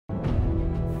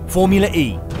Formula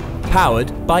E,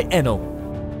 powered by Enel.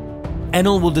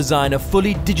 Enel will design a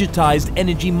fully digitized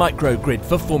energy microgrid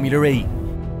for Formula E.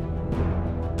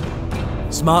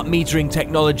 Smart metering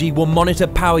technology will monitor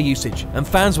power usage, and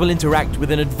fans will interact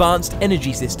with an advanced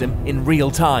energy system in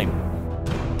real time.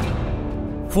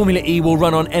 Formula E will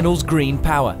run on Enel's green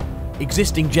power.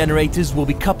 Existing generators will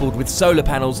be coupled with solar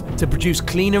panels to produce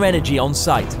cleaner energy on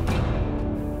site.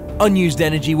 Unused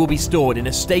energy will be stored in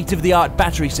a state-of-the-art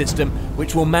battery system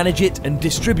which will manage it and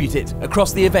distribute it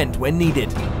across the event when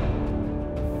needed.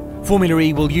 Formula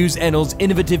E will use Enel's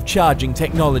innovative charging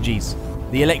technologies.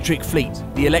 The electric fleet,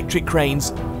 the electric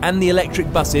cranes and the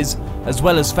electric buses, as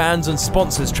well as fans and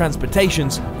sponsors'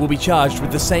 transportations, will be charged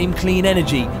with the same clean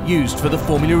energy used for the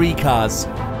Formula E cars.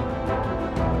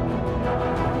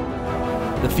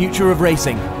 The future of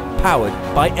racing, powered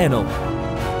by Enel.